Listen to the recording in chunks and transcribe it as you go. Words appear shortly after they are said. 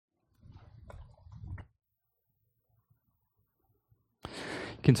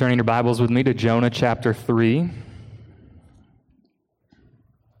Concerning your Bibles with me to Jonah chapter 3.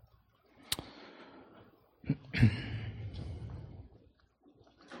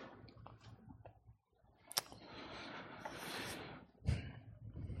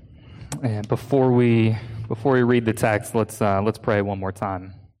 And before we read the text, let's pray one more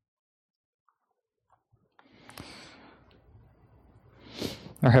time.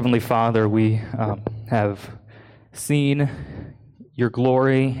 Our Heavenly Father, we have seen your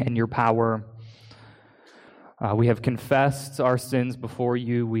glory and your power. We have confessed our sins before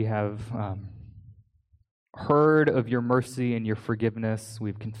you. We have heard of your mercy and your forgiveness.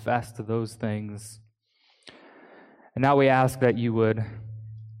 We've confessed those things. And now we ask that you would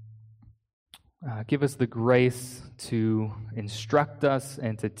give us the grace to instruct us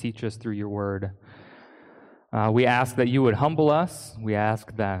and to teach us through your word. We ask that you would humble us. We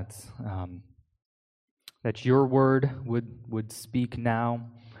ask that your word would speak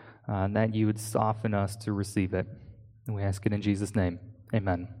now, and that you would soften us to receive it. And we ask it in Jesus' name.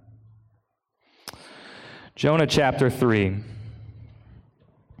 Amen. Jonah chapter 3.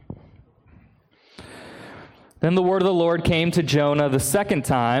 Then the word of the Lord came to Jonah the second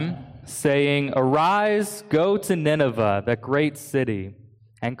time, saying, "Arise, go to Nineveh, that great city,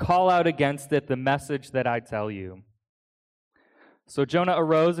 and call out against it the message that I tell you." So Jonah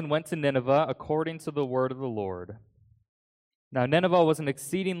arose and went to Nineveh according to the word of the Lord. Now Nineveh was an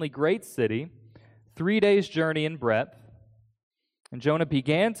exceedingly great city, 3 days' journey in breadth. And Jonah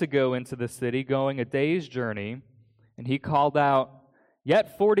began to go into the city, going a day's journey, and he called out,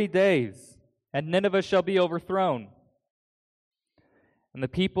 "Yet 40 days, and Nineveh shall be overthrown." And the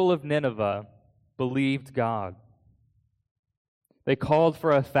people of Nineveh believed God. They called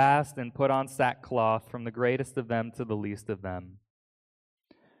for a fast and put on sackcloth, from the greatest of them to the least of them.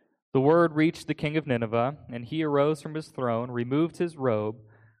 The word reached the king of Nineveh, and he arose from his throne, removed his robe,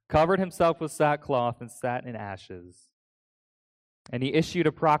 covered himself with sackcloth, and sat in ashes. And he issued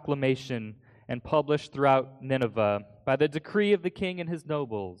a proclamation and published throughout Nineveh, by the decree of the king and his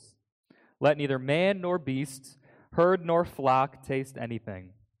nobles, "Let neither man nor beast, herd nor flock taste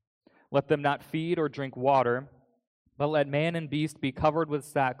anything. Let them not feed or drink water, but let man and beast be covered with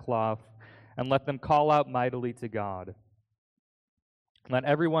sackcloth, and let them call out mightily to God. Let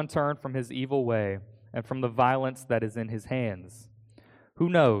everyone turn from his evil way and from the violence that is in his hands. Who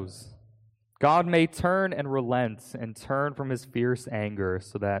knows? God may turn and relent and turn from his fierce anger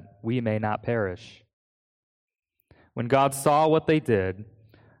so that we may not perish." When God saw what they did,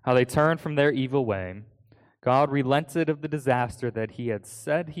 how they turned from their evil way, God relented of the disaster that he had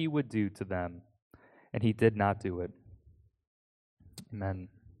said he would do to them, and he did not do it. Amen.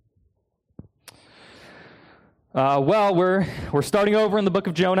 Well, we're starting over in the book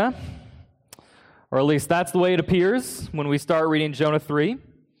of Jonah, or at least that's the way it appears when we start reading Jonah 3.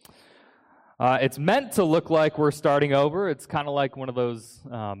 It's meant to look like we're starting over. It's kind of like one of those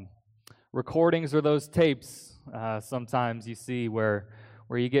recordings or those tapes sometimes you see where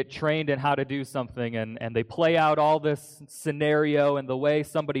you get trained in how to do something, and they play out all this scenario and the way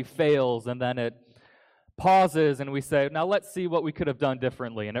somebody fails, and then it pauses, and we say, "Now let's see what we could have done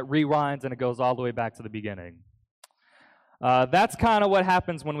differently," and it rewinds, and it goes all the way back to the beginning. That's kind of what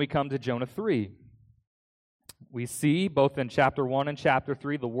happens when we come to Jonah 3. We see, both in chapter 1 and chapter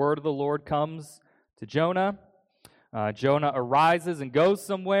 3, the word of the Lord comes to Jonah. Jonah arises and goes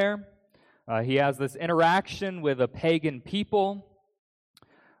somewhere. He has this interaction with a pagan people.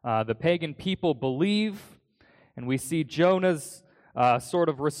 The pagan people believe, and we see Jonah's sort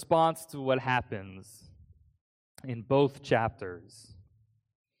of response to what happens in both chapters.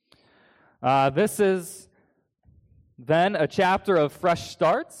 This is then a chapter of fresh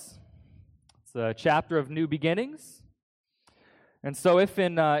starts. It's a chapter of new beginnings. And so if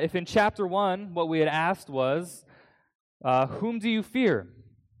in chapter 1 what we had asked was, whom do you fear?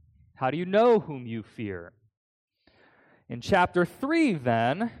 How do you know whom you fear? In chapter 3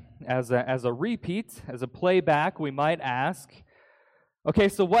 then, as a repeat, as a playback, we might ask, okay,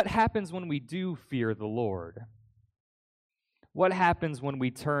 so what happens when we do fear the Lord? What happens when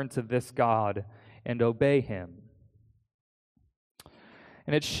we turn to this God and obey him?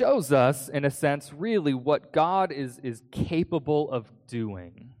 And it shows us, in a sense, really what God is capable of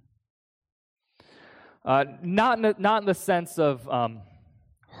doing. Not in the sense of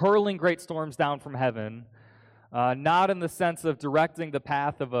hurling great storms down from heaven, not in the sense of directing the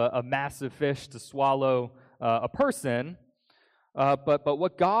path of a massive fish to swallow a person, but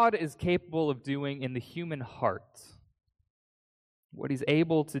what God is capable of doing in the human heart, what he's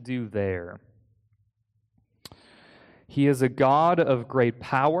able to do there. He is a God of great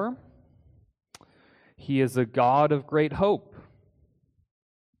power. He is a God of great hope.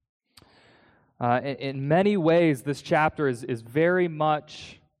 In many ways, this chapter is very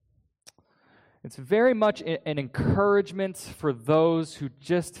much, it's very much an encouragement for those who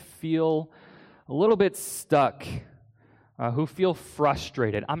just feel a little bit stuck, who feel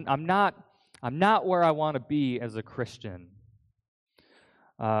frustrated. I'm not where I want to be as a Christian.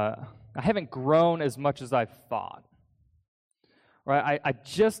 I haven't grown as much as I thought. Right? I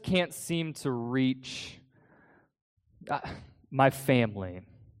just can't seem to reach my family.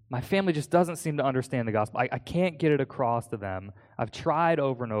 My family just doesn't seem to understand the gospel. I can't get it across to them. I've tried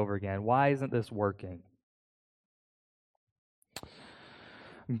over and over again. Why isn't this working?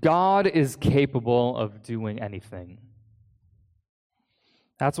 God is capable of doing anything.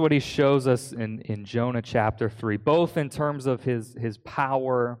 That's what he shows us in Jonah chapter 3, both in terms of his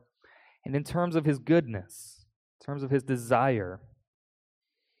power and in terms of his goodness, in terms of his desire.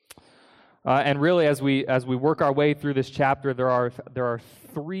 And really, as we work our way through this chapter, there are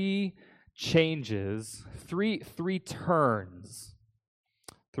three changes, three turns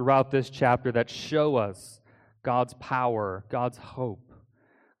throughout this chapter that show us God's power, God's hope,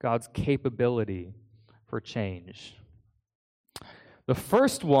 God's capability for change. The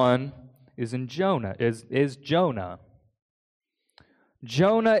first one is in Jonah. Is Jonah.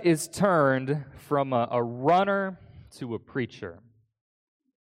 Jonah is turned from a runner to a preacher.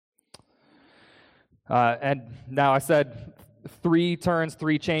 And now I said 3 turns,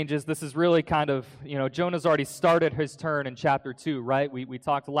 3 changes. This is really kind of, Jonah's already started his turn in chapter 2, right? We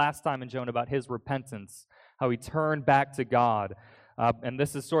talked last time in Jonah about his repentance, how he turned back to God. And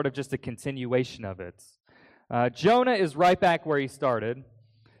this is sort of just a continuation of it. Jonah is right back where he started,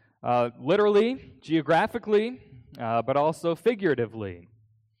 literally, geographically, but also figuratively.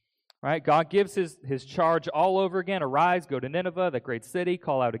 Right? God gives his charge all over again. Arise, go to Nineveh, that great city,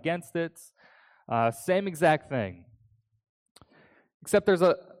 call out against it. Same exact thing. Except there's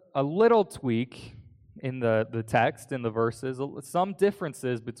a little tweak in the text, in the verses, some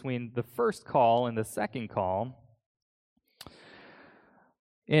differences between the first call and the second call.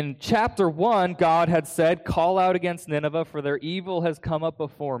 In chapter 1, God had said, call out against Nineveh, for their evil has come up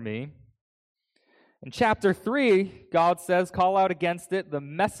before me. In chapter 3, God says, call out against it, the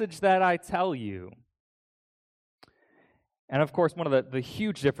message that I tell you. And of course, one of the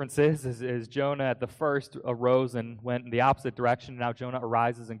huge differences is Jonah at the first arose and went in the opposite direction. Now Jonah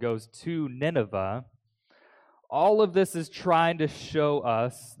arises and goes to Nineveh. All of this is trying to show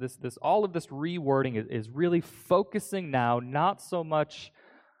us, all of this rewording is really focusing now not so much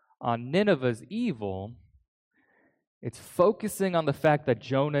on Nineveh's evil, it's focusing on the fact that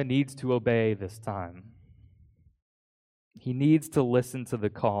Jonah needs to obey this time. He needs to listen to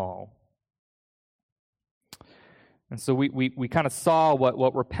the call. And so we kind of saw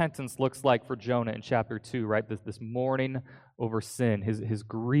what repentance looks like for Jonah in chapter 2, right? This mourning over sin, his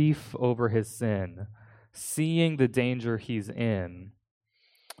grief over his sin, seeing the danger he's in.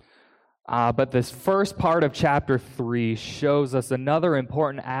 But this first part of chapter 3 shows us another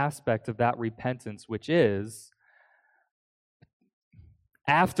important aspect of that repentance, which is,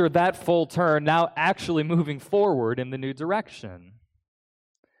 after that full turn, now actually moving forward in the new direction.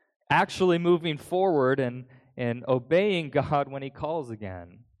 Actually moving forward and obeying God when he calls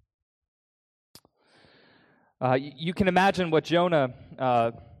again. You can imagine what Jonah,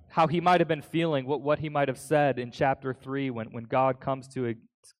 how he might have been feeling, what he might have said in chapter 3 when God comes to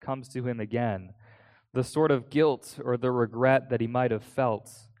him again. The sort of guilt or the regret that he might have felt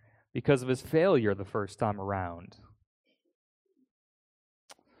because of his failure the first time around.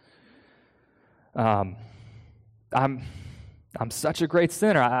 I'm such a great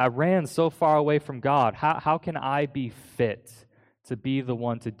sinner. I ran so far away from God. How can I be fit to be the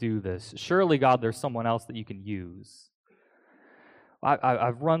one to do this? Surely, God, there's someone else that you can use.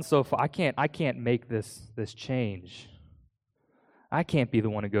 I've run so far. I can't make this change. I can't be the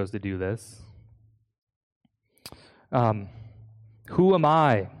one who goes to do this. Who am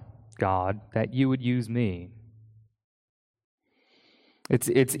I, God, that you would use me?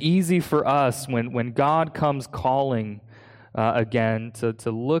 It's easy for us when God comes calling again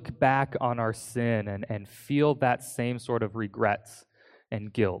to look back on our sin and feel that same sort of regret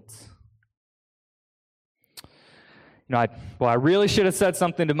and guilt. I really should have said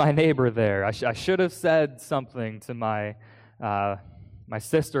something to my neighbor there. I should have said something to my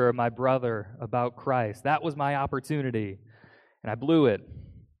sister or my brother about Christ. That was my opportunity, and I blew it.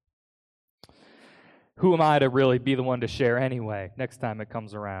 Who am I to really be the one to share anyway, next time it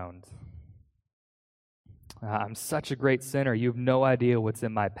comes around? I'm such a great sinner. You have no idea what's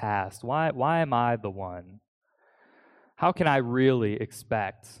in my past. Why am I the one? How can I really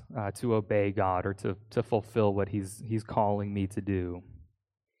expect to obey God or to fulfill what He's calling me to do?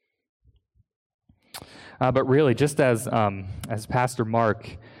 But really, just as Pastor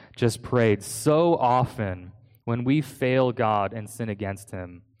Mark just prayed, so often when we fail God and sin against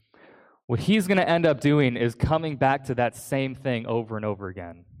him, what he's going to end up doing is coming back to that same thing over and over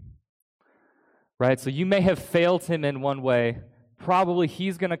again. Right? So you may have failed him in one way. Probably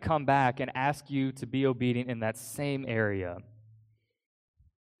he's going to come back and ask you to be obedient in that same area.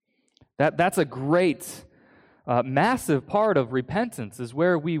 That's a great, massive part of repentance, is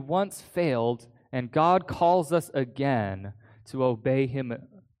where we once failed and God calls us again to obey him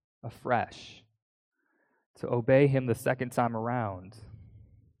afresh, to obey him the second time around.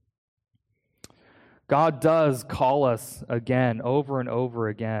 God does call us again, over and over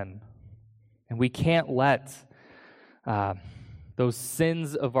again, and we can't let those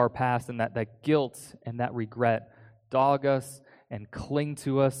sins of our past and that guilt and that regret dog us and cling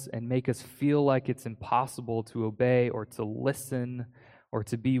to us and make us feel like it's impossible to obey or to listen or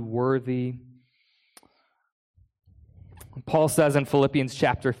to be worthy. Paul says in Philippians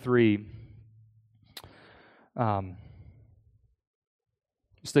chapter 3,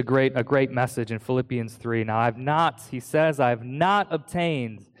 just a great message in Philippians 3. Now he says, I have not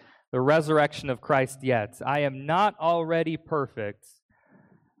obtained the resurrection of Christ yet. I am not already perfect,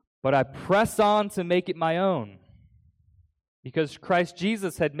 but I press on to make it my own, because Christ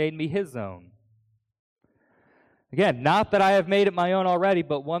Jesus had made me his own. Again, not that I have made it my own already,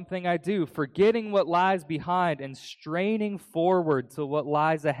 but one thing I do, forgetting what lies behind and straining forward to what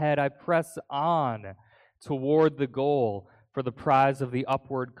lies ahead, I press on toward the goal for the prize of the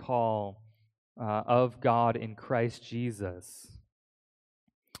upward call of God in Christ Jesus.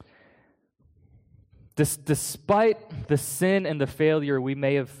 Despite the sin and the failure we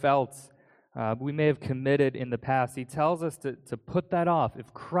may have felt, we may have committed in the past, he tells us to put that off.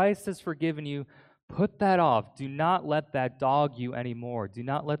 If Christ has forgiven you, put that off. Do not let that dog you anymore. Do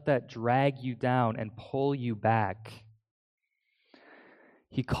not let that drag you down and pull you back.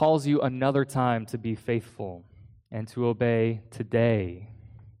 He calls you another time to be faithful and to obey today.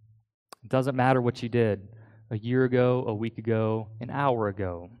 It doesn't matter what you did a year ago, a week ago, an hour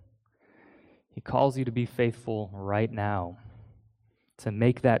ago. He calls you to be faithful right now, to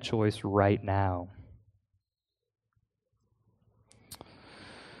make that choice right now.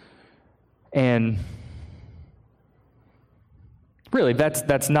 And really,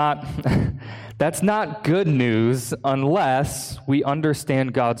 that's not that's not good news unless we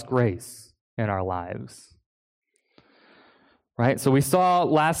understand God's grace in our lives. Right? So we saw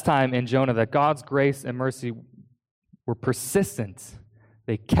last time in Jonah that God's grace and mercy were persistent.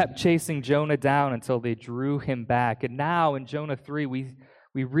 They kept chasing Jonah down until they drew him back. And now in Jonah 3, we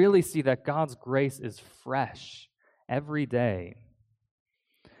really see that God's grace is fresh every day.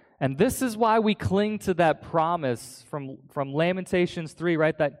 And this is why we cling to that promise from Lamentations 3,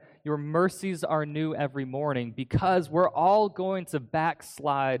 right? That your mercies are new every morning, because we're all going to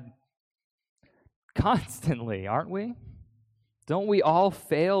backslide constantly, aren't we? Don't we all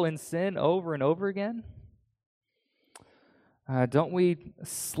fail in sin over and over again? Don't we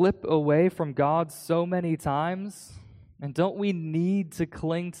slip away from God so many times? And don't we need to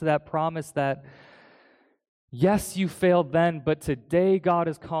cling to that promise that, yes, you failed then, but today God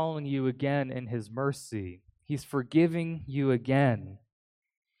is calling you again in his mercy. He's forgiving you again.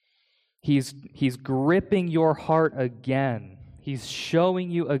 He's gripping your heart again. He's showing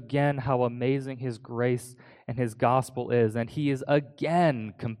you again how amazing his grace and his gospel is, and he is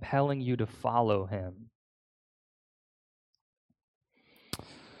again compelling you to follow him.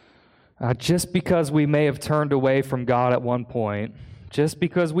 Just because we may have turned away from God at one point, just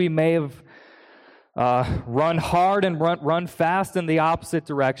because we may have run hard and run fast in the opposite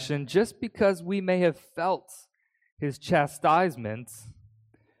direction, just because we may have felt his chastisement,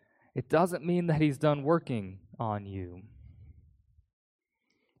 it doesn't mean that he's done working on you.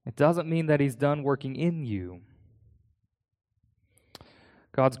 It doesn't mean that he's done working in you.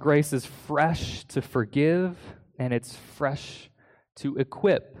 God's grace is fresh to forgive, and it's fresh to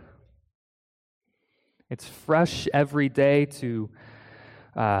equip. It's fresh every day to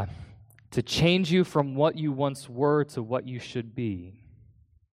change you from what you once were to what you should be.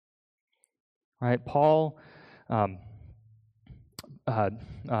 Right? Paul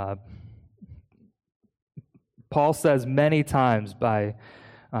says many times, by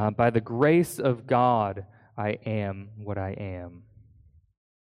the grace of God, I am what I am.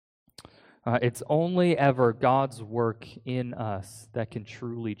 It's only ever God's work in us that can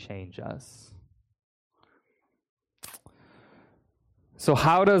truly change us. So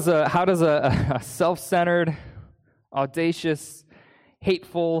how does a self-centered, audacious,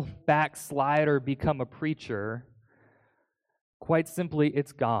 hateful backslider become a preacher? Quite simply,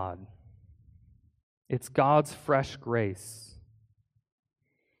 it's God. It's God's fresh grace.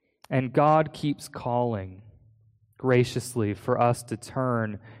 And God keeps calling graciously for us to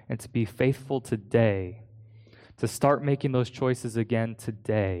turn and to be faithful today, to start making those choices again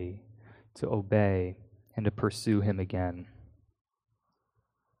today, to obey and to pursue him again.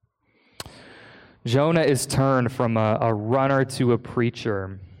 Jonah is turned from a runner to a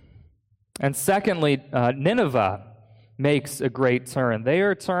preacher. And secondly, Nineveh makes a great turn. They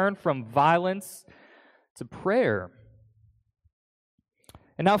are turned from violence to prayer.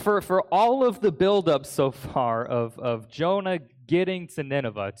 And now for all of the buildup so far of Jonah getting to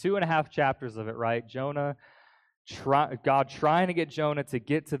Nineveh, 2.5 chapters of it, right? God trying to get Jonah to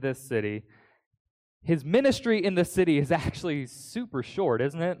get to this city. His ministry in the city is actually super short,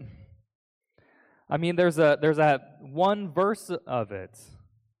 isn't it? I mean, there's that one verse of it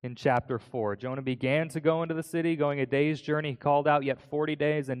in chapter 4. Jonah began to go into the city, going a day's journey. He called out, "Yet 40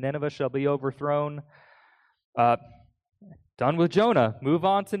 days, and Nineveh shall be overthrown." Done with Jonah. Move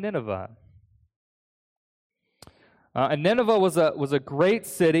on to Nineveh. And Nineveh was a great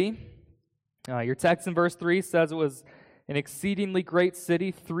city. Your text in verse 3 says it was an exceedingly great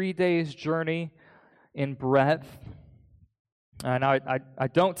city, 3 days' journey in breadth. And I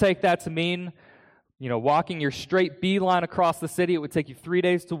don't take that to mean, walking your straight beeline across the city, it would take you 3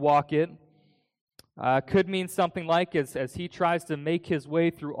 days to walk it. Could mean something like, as he tries to make his way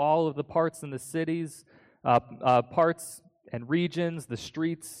through all of the parts in the cities, parts and regions, the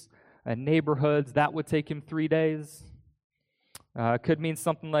streets and neighborhoods, that would take him 3 days. Could mean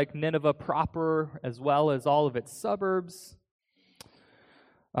something like Nineveh proper, as well as all of its suburbs.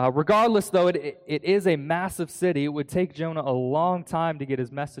 Regardless, though, it is a massive city. It would take Jonah a long time to get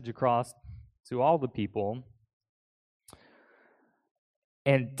his message across to all the people.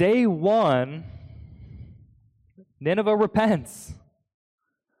 And day one, Nineveh repents.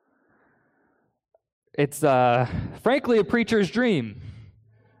 It's frankly a preacher's dream,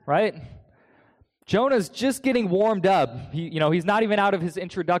 right? Jonah's just getting warmed up. He's not even out of his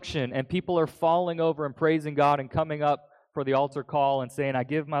introduction, and people are falling over and praising God and coming up for the altar call and saying, "I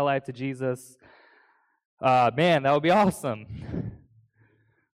give my life to Jesus." Man, that would be awesome.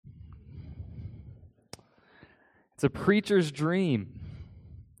 It's a preacher's dream.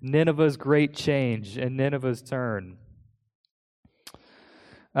 Nineveh's great change and Nineveh's turn.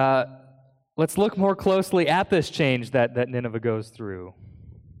 Let's look more closely at this change that Nineveh goes through.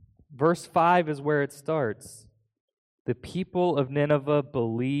 Verse 5 is where it starts. The people of Nineveh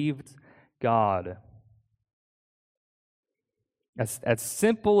believed God. As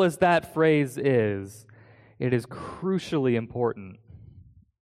simple as that phrase is, it is crucially important.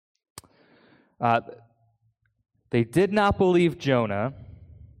 They did not believe Jonah.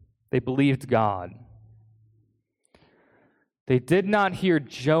 They believed God. They did not hear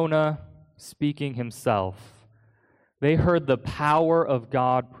Jonah speaking himself. They heard the power of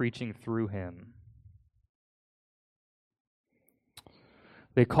God preaching through him.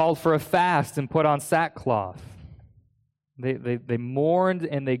 They called for a fast and put on sackcloth. They mourned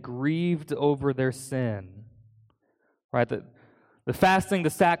and they grieved over their sin. Right? The fasting, the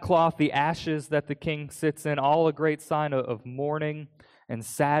sackcloth, the ashes that the king sits in, all a great sign of mourning and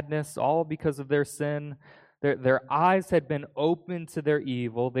sadness, all because of their sin. Their eyes had been opened to their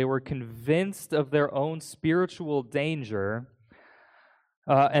evil. They were convinced of their own spiritual danger.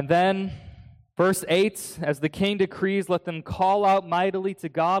 And then, verse 8, as the king decrees, let them call out mightily to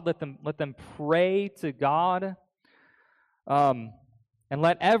God. Let them pray to God. And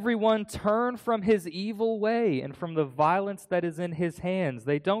let everyone turn from his evil way and from the violence that is in his hands.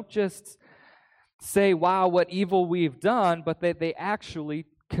 They don't just say, "Wow, what evil we've done," but they actually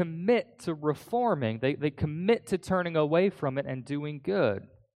commit to reforming. They commit to turning away from it and doing good.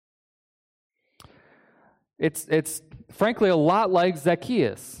 It's frankly a lot like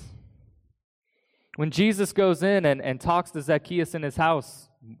Zacchaeus. When Jesus goes in and talks to Zacchaeus in his house,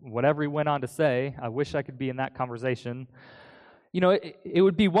 whatever he went on to say, I wish I could be in that conversation. It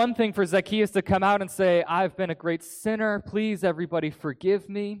would be one thing for Zacchaeus to come out and say, "I've been a great sinner. Please, everybody, forgive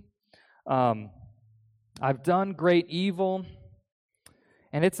me. I've done great evil."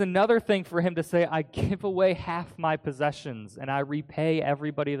 And it's another thing for him to say, "I give away half my possessions and I repay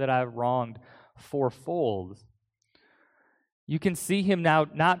everybody that I've wronged fourfold." You can see him now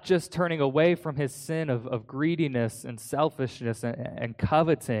not just turning away from his sin of greediness and selfishness and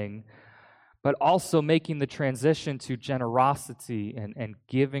coveting, but also making the transition to generosity and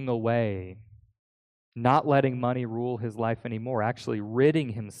giving away, not letting money rule his life anymore, actually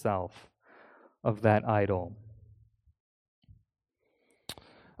ridding himself of that idol.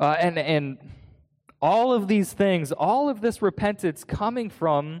 And all of these things, all of this repentance coming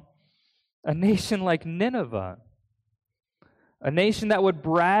from A nation like Nineveh. A nation that would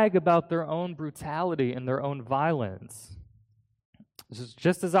brag about their own brutality and their own violence.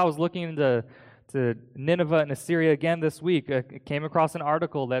 Just as I was looking into Nineveh and Assyria again this week, I came across an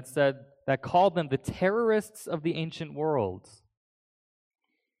article that called them the terrorists of the ancient world.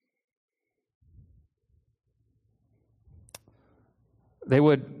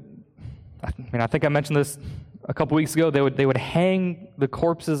 I think I mentioned this a couple weeks ago, they would hang the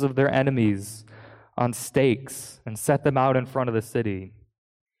corpses of their enemies on stakes and set them out in front of the city.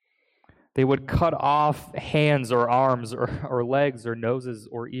 They would cut off hands or arms or legs or noses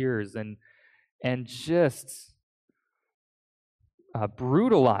or ears and just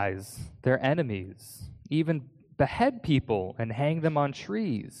brutalize their enemies, even behead people and hang them on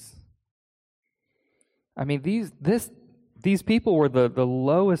trees. I mean, these people were the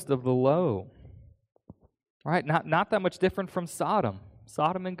lowest of the low, right? Not that much different from Sodom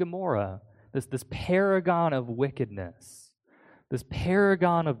and Gomorrah, this paragon of wickedness, this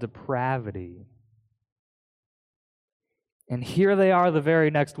paragon of depravity. And here they are the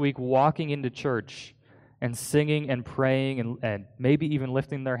very next week walking into church and singing and praying and maybe even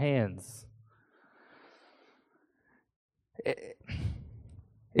lifting their hands.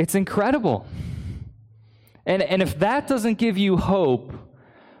 It's incredible. And if that doesn't give you hope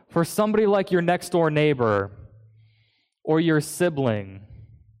for somebody like your next door neighbor or your sibling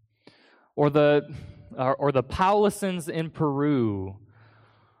or the Paulusons in Peru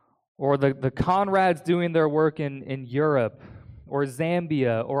or the Conrads doing their work in Europe or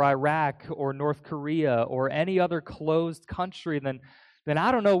Zambia or Iraq or North Korea or any other closed country, then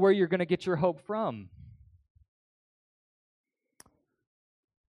I don't know where you're going to get your hope from.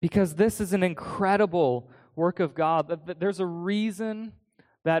 Because this is an incredible work of God. There's a reason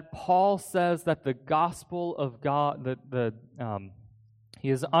that Paul says that the gospel of God, he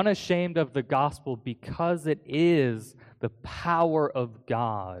is unashamed of the gospel because it is the power of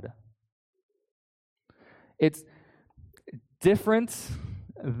God. It's different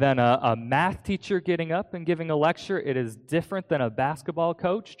than a math teacher getting up and giving a lecture. It is different than a basketball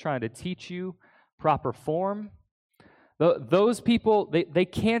coach trying to teach you proper form. Those people, they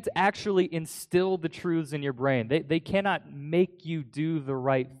can't actually instill the truths in your brain. They cannot make you do the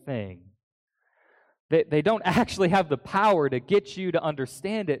right thing. They don't actually have the power to get you to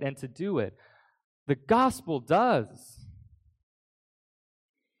understand it and to do it. The gospel does.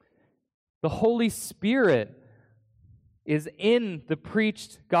 The Holy Spirit is in the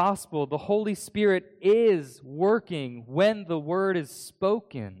preached gospel. The Holy Spirit is working when the word is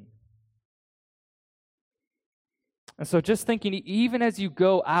spoken. And so just thinking, even as you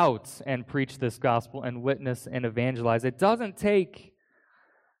go out and preach this gospel and witness and evangelize, it doesn't take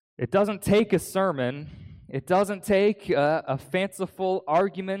a sermon. It doesn't take a fanciful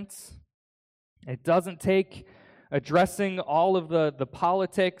argument. It doesn't take addressing all of the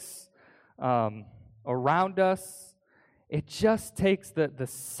politics around us. It just takes the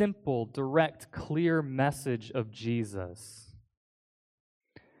simple, direct, clear message of Jesus.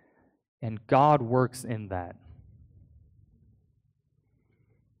 And God works in that.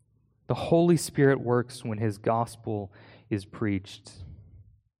 The Holy Spirit works when His gospel is preached.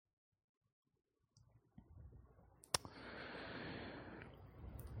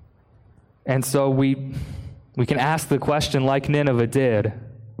 And so we can ask the question like Nineveh did,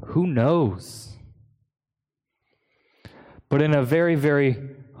 who knows? But in a very, very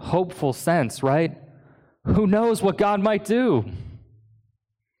hopeful sense, right? Who knows what God might do?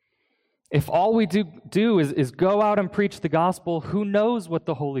 If all we do is go out and preach the gospel, who knows what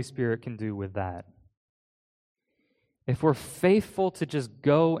the Holy Spirit can do with that? If we're faithful to just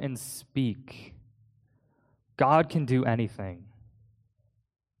go and speak, God can do anything.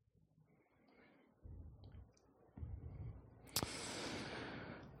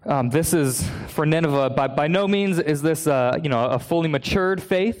 This is, for Nineveh, by no means is this a fully matured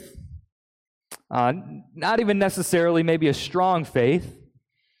faith. Not even necessarily maybe a strong faith.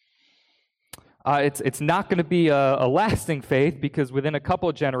 It's not going to be a lasting faith, because within a couple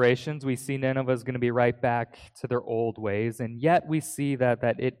of generations we see Nineveh is going to be right back to their old ways, and yet we see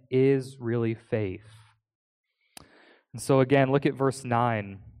that it is really faith. And so again, look at verse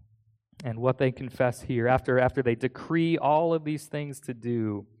 9 and what they confess here after they decree all of these things to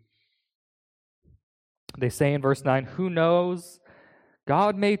do. They say in verse 9, "Who knows?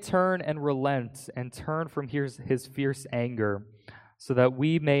 God may turn and relent and turn from his fierce anger, so that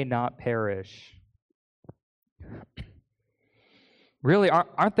we may not perish." Really,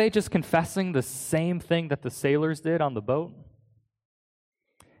 aren't they just confessing the same thing that the sailors did on the boat?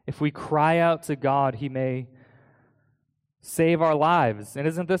 If we cry out to God, He may save our lives. And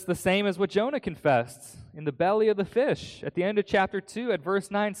isn't this the same as what Jonah confessed in the belly of the fish? At the end of chapter 2, at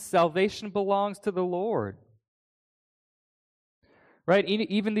verse 9, salvation belongs to the Lord. Right?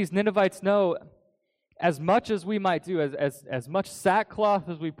 Even these Ninevites know, as much as we might do, as much sackcloth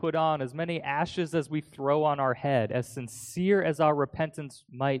as we put on, as many ashes as we throw on our head, as sincere as our repentance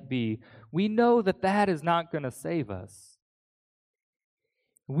might be, we know that that is not going to save us.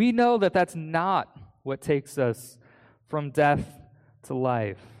 We know that that's not what takes us from death to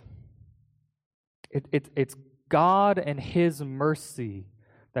life. It's God and His mercy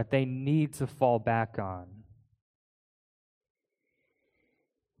that they need to fall back on.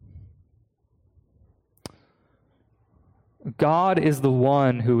 God is the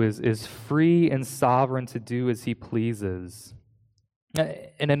one who is free and sovereign to do as He pleases.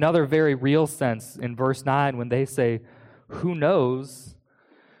 In another very real sense, in verse 9, when they say, "Who knows?"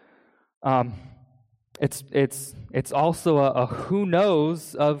 It's also a who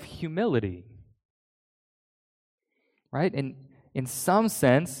knows of humility, right? In some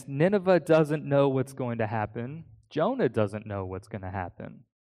sense, Nineveh doesn't know what's going to happen. Jonah doesn't know what's going to happen.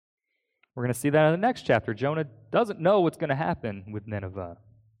 We're going to see that in the next chapter. Jonah doesn't know what's going to happen with Nineveh.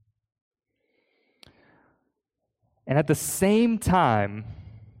 And at the same time,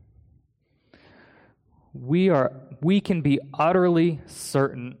 we can be utterly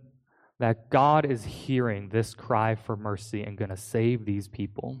certain that God is hearing this cry for mercy and going to save these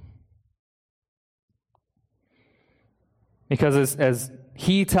people. Because as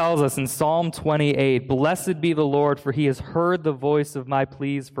He tells us in Psalm 28, "Blessed be the Lord, for He has heard the voice of my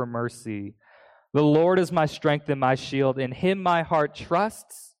pleas for mercy. The Lord is my strength and my shield. In Him my heart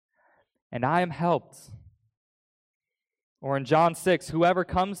trusts, and I am helped." Or in John 6, "Whoever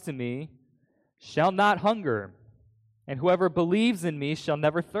comes to me shall not hunger, and whoever believes in me shall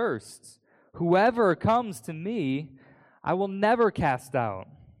never thirst. Whoever comes to me, I will never cast out."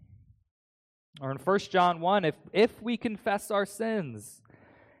 Or in 1 John 1, if we confess our sins,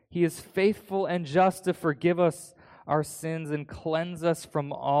 He is faithful and just to forgive us our sins and cleanse us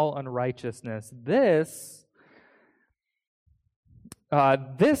from all unrighteousness. This,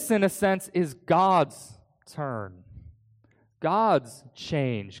 in a sense, is God's turn, God's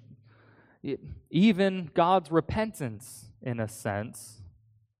change, even God's repentance, in a sense.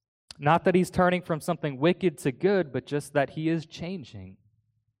 Not that He's turning from something wicked to good, but just that He is changing.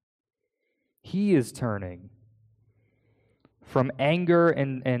 He is turning from anger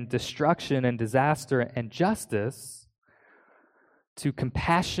and destruction and disaster and justice to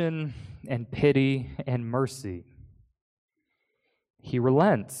compassion and pity and mercy. He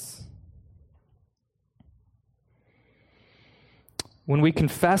relents. When we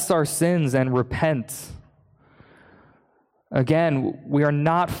confess our sins and repent, again, we are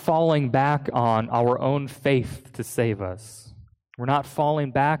not falling back on our own faith to save us. We're not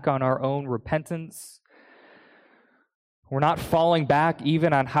falling back on our own repentance. We're not falling back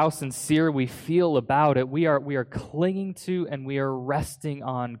even on how sincere we feel about it. We are clinging to and we are resting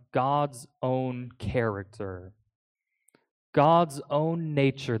on God's own character, God's own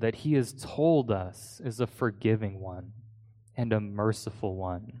nature that He has told us is a forgiving one and a merciful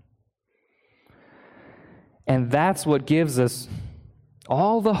one. And that's what gives us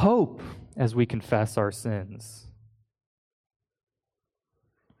all the hope as we confess our sins.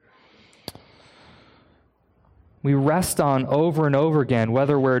 We rest on over and over again,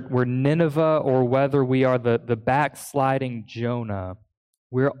 whether we're Nineveh or whether we are the backsliding Jonah,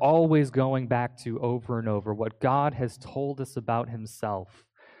 we're always going back to over and over what God has told us about Himself,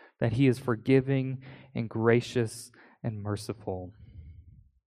 that He is forgiving and gracious and merciful.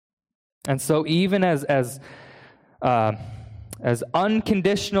 And so even as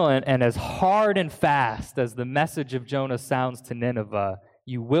unconditional and as hard and fast as the message of Jonah sounds to Nineveh,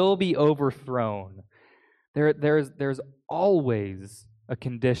 you will be overthrown. There's always a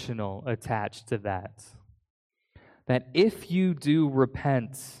conditional attached to that. That if you do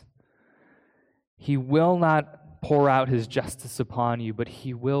repent, He will not pour out His justice upon you, but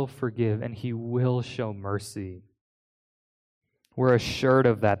He will forgive and He will show mercy. We're assured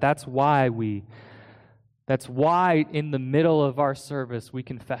of that. That's why in the middle of our service we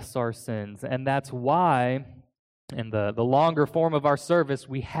confess our sins. And that's why in the longer form of our service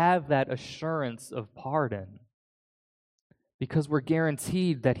we have that assurance of pardon. Because we're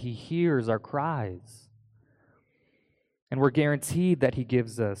guaranteed that He hears our cries. And we're guaranteed that He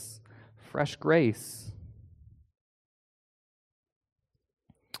gives us fresh grace.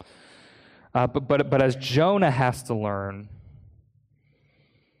 But as Jonah has to learn,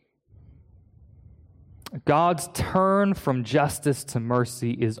 God's turn from justice to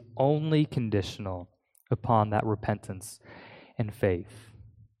mercy is only conditional upon that repentance and faith.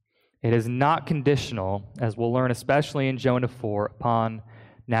 It is not conditional, as we'll learn especially in Jonah 4, upon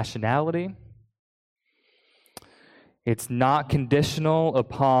nationality. It's not conditional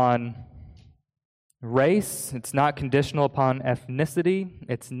upon race. It's not conditional upon ethnicity.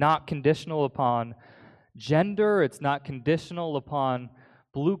 It's not conditional upon gender. It's not conditional upon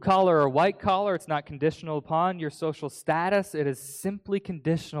blue collar or white collar. It's not conditional upon your social status. It is simply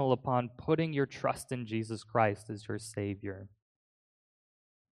conditional upon putting your trust in Jesus Christ as your Savior.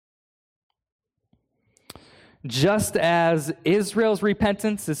 Just as Israel's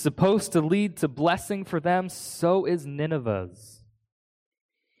repentance is supposed to lead to blessing for them, so is Nineveh's.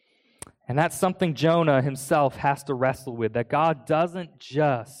 And that's something Jonah himself has to wrestle with, that God doesn't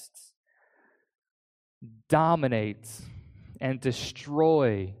just dominate and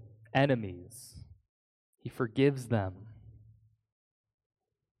destroy enemies. He forgives them.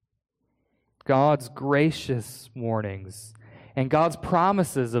 God's gracious warnings and God's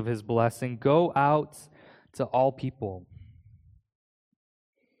promises of his blessing go out to all people.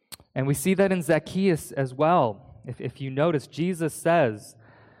 And we see that in Zacchaeus as well. If you notice, Jesus says,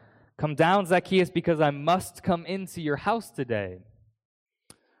 "Come down, Zacchaeus, because I must come into your house today."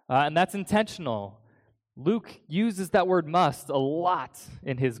 And that's intentional. Luke uses that word must a lot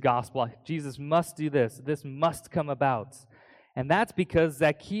in his gospel. Jesus must do this. This must come about. And that's because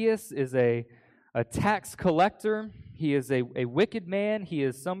Zacchaeus is a tax collector. He is a wicked man. He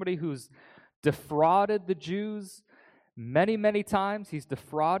is somebody who's defrauded the Jews many, many times. He's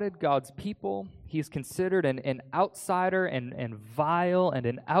defrauded God's people. He's considered an outsider and vile and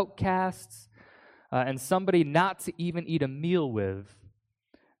an outcast and somebody not to even eat a meal with.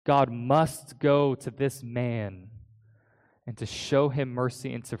 God must go to this man and to show him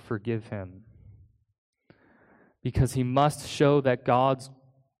mercy and to forgive him, because he must show that God's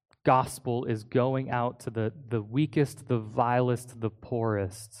gospel is going out to the weakest, the vilest, the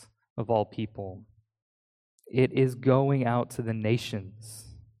poorest of all people. It is going out to the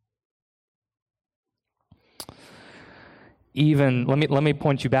nations. Even, let me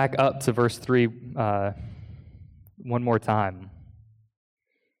point you back up to verse 3 one more time.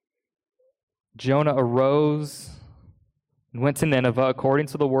 Jonah arose and went to Nineveh according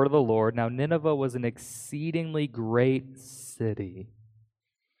to the word of the Lord. Now Nineveh was an exceedingly great city.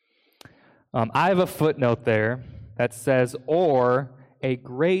 I have a footnote there that says, or a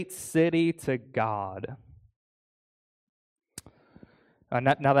great city to God.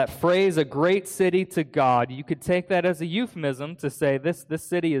 Now that phrase, a great city to God, you could take that as a euphemism to say this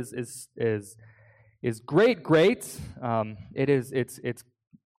city is great. It's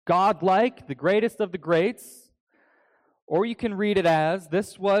godlike, the greatest of the greats. Or you can read it as,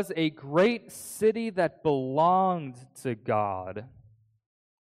 this was a great city that belonged to God.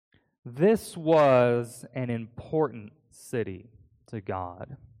 This was an important city to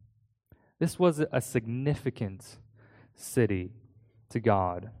God. This was a significant city to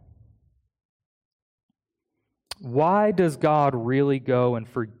God. Why does God really go and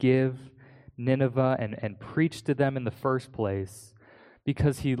forgive Nineveh and preach to them in the first place?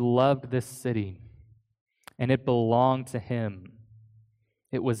 Because he loved this city, and it belonged to him.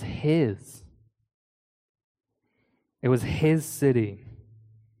 It was his. It was his city.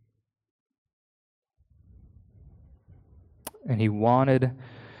 And he wanted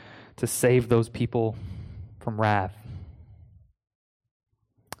to save those people from wrath.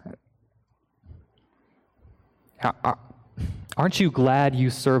 Aren't you glad you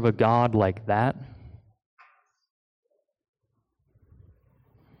serve a God like that?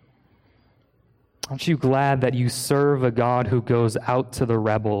 Aren't you glad that you serve a God who goes out to the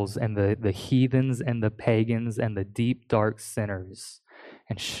rebels and the heathens and the pagans and the deep, dark sinners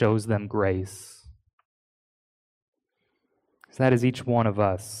and shows them grace? Because that is each one of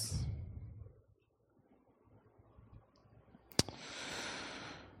us.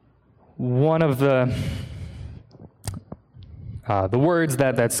 One of the words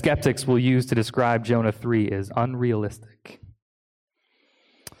that skeptics will use to describe Jonah 3 is unrealistic.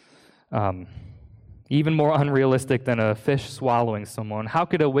 Even more unrealistic than a fish swallowing someone. How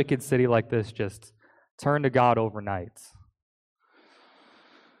could a wicked city like this just turn to God overnight?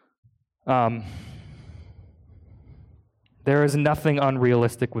 There is nothing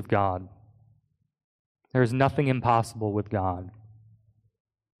unrealistic with God. There is nothing impossible with God.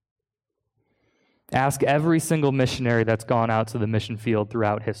 Ask every single missionary that's gone out to the mission field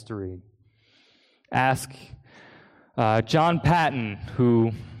throughout history. Ask John Patton,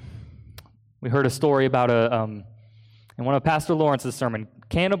 who we heard a story about in one of Pastor Lawrence's sermon,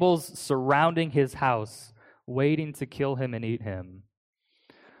 cannibals surrounding his house, waiting to kill him and eat him.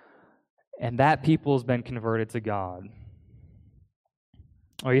 And that people has been converted to God.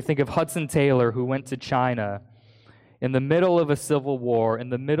 Or you think of Hudson Taylor, who went to China in the middle of a civil war, in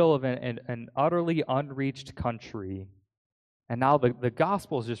the middle of an utterly unreached country. And now the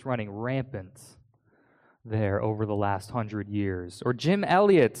gospel is just running rampant there over the last 100 years. Or Jim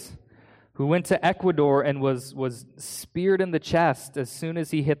Elliot, who went to Ecuador and was speared in the chest as soon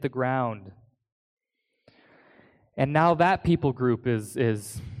as he hit the ground. And now that people group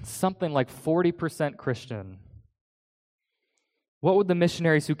is something like 40% Christian. What would the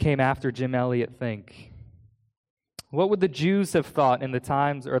missionaries who came after Jim Elliot think? What would the Jews have thought in the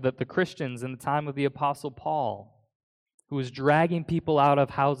times, or the Christians in the time of the Apostle Paul, who was dragging people out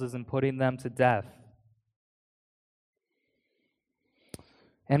of houses and putting them to death?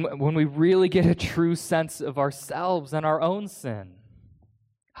 And when we really get a true sense of ourselves and our own sin,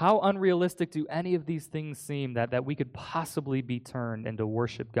 how unrealistic do any of these things seem that we could possibly be turned and to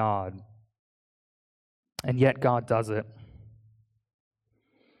worship God? And yet God does it.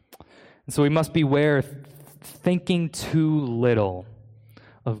 And so we must beware thinking too little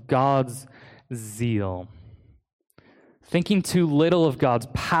of God's zeal. Thinking too little of God's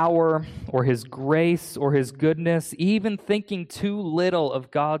power or His grace or His goodness, even thinking too little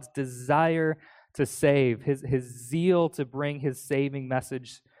of God's desire to save, His zeal to bring His saving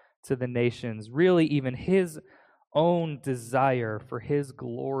message to the nations, really even His own desire for His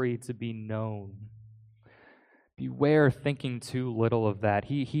glory to be known. Beware thinking too little of that.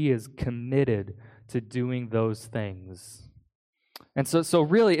 He is committed to doing those things. And so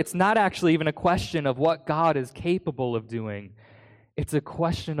really, it's not actually even a question of what God is capable of doing. It's a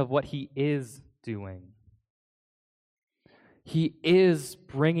question of what He is doing. He is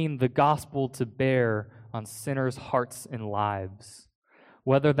bringing the gospel to bear on sinners' hearts and lives.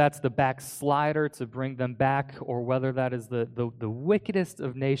 Whether that's the backslider to bring them back, or whether that is the wickedest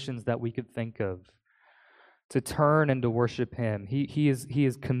of nations that we could think of, to turn and to worship Him. He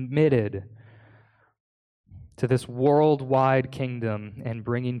is committed to this worldwide kingdom and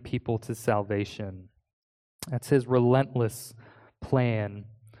bringing people to salvation. That's His relentless plan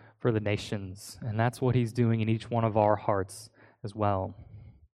for the nations, and that's what He's doing in each one of our hearts as well.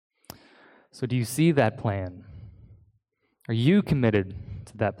 So do you see that plan? Are you committed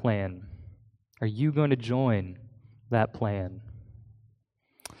to that plan? Are you going to join that plan?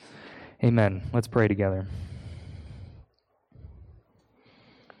 Amen. Let's pray together.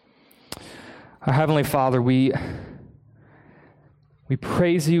 Our Heavenly Father, we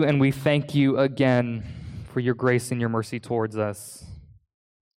praise You and we thank You again for Your grace and Your mercy towards us.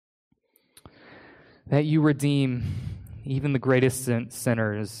 That You redeem even the greatest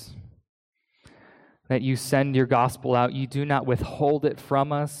sinners. That You send Your gospel out. You do not withhold it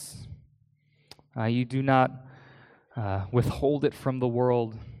from us. You do not withhold it from the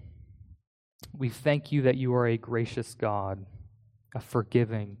world. We thank You that You are a gracious God, a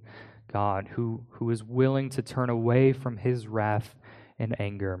forgiving God who is willing to turn away from His wrath and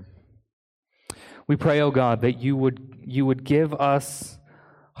anger. We pray, oh God, that You would give us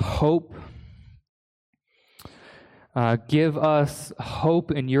hope. Give us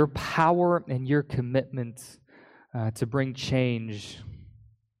hope in Your power and Your commitment to bring change,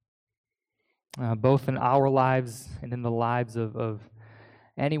 both in our lives and in the lives of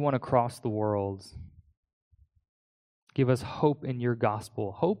anyone across the world. Give us hope in Your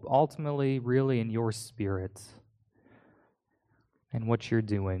gospel, hope ultimately really in Your Spirit and what You're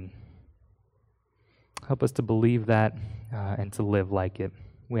doing. Help us to believe that and to live like it.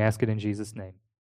 We ask it in Jesus' name.